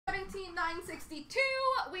14,962.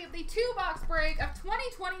 We have the 2-box break of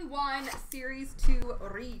 2021 Series 2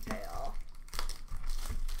 Retail.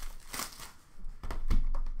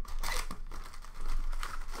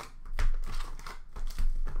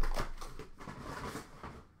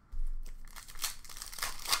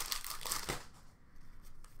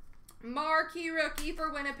 Marquee rookie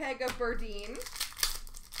for Winnipeg of Berdine.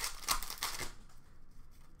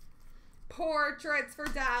 Portraits for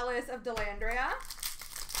Dallas of Delandria.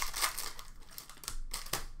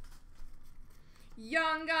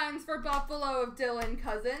 Young Guns for Buffalo of Dylan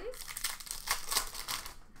Cousins.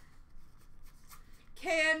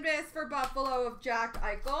 Canvas for Buffalo of Jack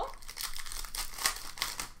Eichel.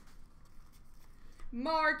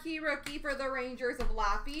 Marquee rookie for the Rangers of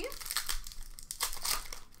Laffy.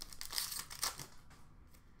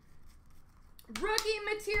 Rookie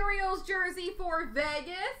Materials jersey for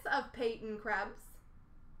Vegas of Peyton Krebs.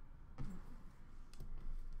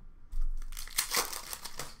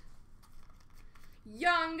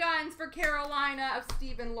 Young Guns for Carolina of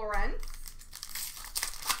Steven Lorentz.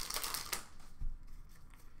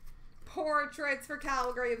 Portraits for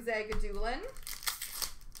Calgary of Zagadulin.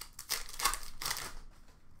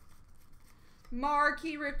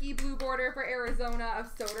 Marquee rookie blue border for Arizona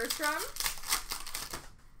of Soderstrom.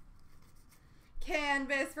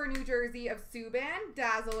 Canvas for New Jersey of Subban.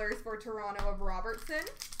 Dazzlers for Toronto of Robertson.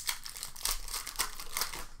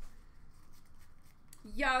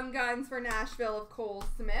 Young Guns for Nashville of Cole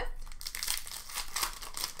Smith.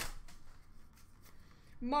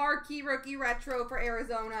 Marquee rookie retro for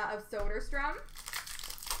Arizona of Soderstrom.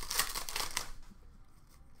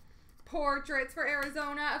 Portraits for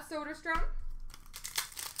Arizona of Soderstrom.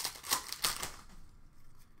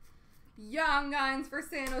 Young Guns for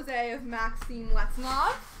San Jose of Maxime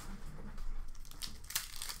Letsnov.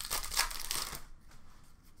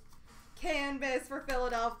 Canvas for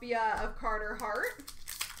Philadelphia of Carter Hart.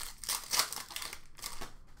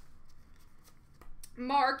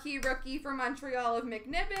 Marquee rookie for Montreal of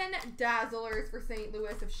McNiven. Dazzlers for St.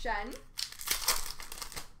 Louis of Shen.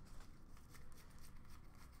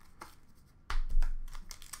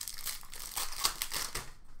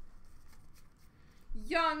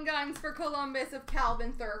 Young Guns for Columbus of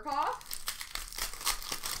Calvin Thurkoff.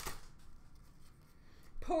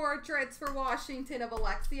 Portraits for Washington of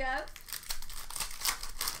Alexiev.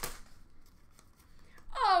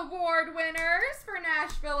 Award winners for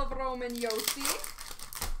Nashville of Roman Josi.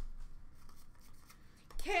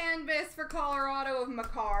 Canvas for Colorado of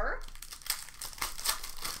Makar.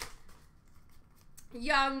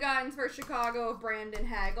 Young Guns for Chicago of Brandon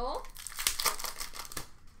Hagel.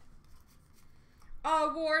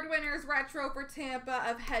 Award winners retro for Tampa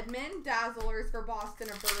of Hedman. Dazzlers for Boston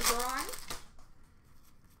of Bergeron.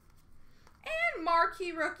 And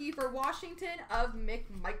marquee rookie for Washington of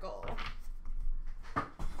McMichael.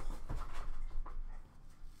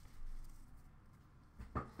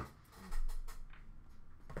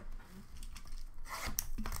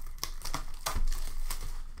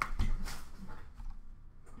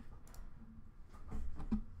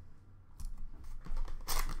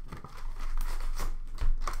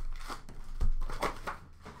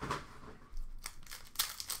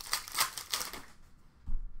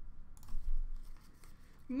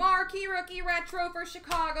 Marquee rookie retro for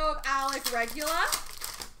Chicago of Alec Regula.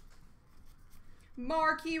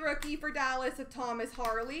 Marquee rookie for Dallas of Thomas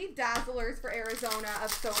Harley. Dazzlers for Arizona of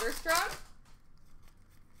Soderstrom.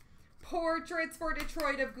 Portraits for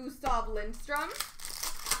Detroit of Gustav Lindstrom.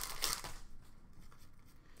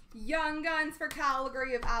 Young Guns for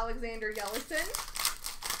Calgary of Alexander Yellison.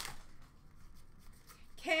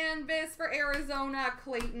 Canvas for Arizona,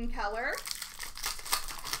 Clayton Keller.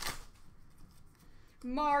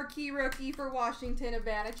 Marquee rookie for Washington of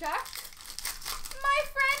Vanacek. My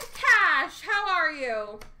friend Cash, how are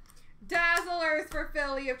you? Dazzlers for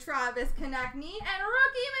Philly of Travis Konechny. And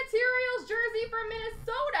rookie materials jersey for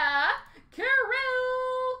Minnesota,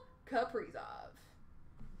 Kirill Kaprizov.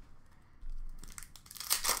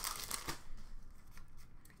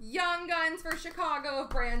 Young Guns for Chicago of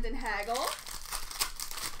Brandon Hagel.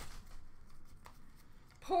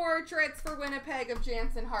 Portraits for Winnipeg of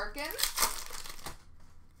Jansen Harkins.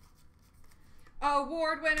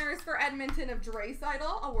 Award winners for Edmonton of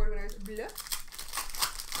Draisaitl. Award winners, bleu.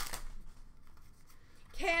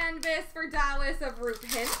 Canvas for Dallas of Roop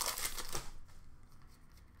Hint.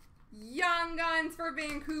 Young Guns for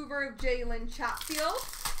Vancouver of Jalen Chatfield.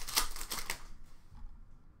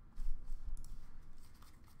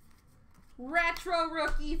 Retro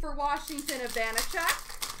rookie for Washington of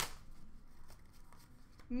Vanacek.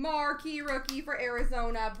 Marquee rookie for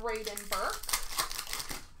Arizona, Braden Burke.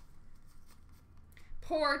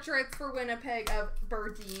 Portraits for Winnipeg of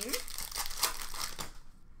Berdeen.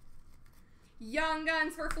 Young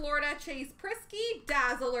Guns for Florida, Chase Prisky.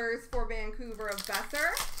 Dazzlers for Vancouver of Besser.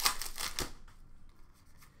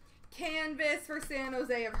 Canvas for San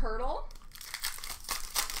Jose of Hurdle.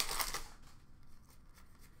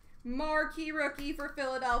 Marquee Rookie for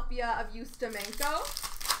Philadelphia of Ustamenko.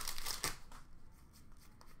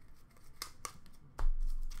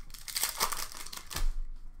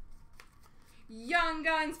 Young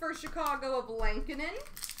Guns for Chicago of Lankinen.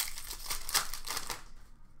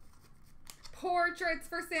 Portraits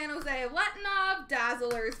for San Jose of Letinov.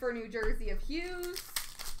 Dazzlers for New Jersey of Hughes.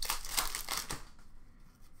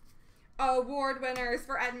 Award winners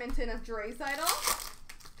for Edmonton of Draisaitl.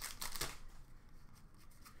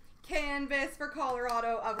 Canvas for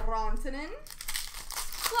Colorado of Rantanen.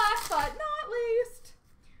 Last but not least,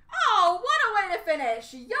 oh, what a way to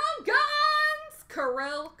finish. Young Guns,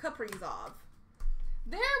 Kirill Kaprizov.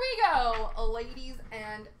 There we go, ladies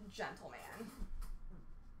and gentlemen.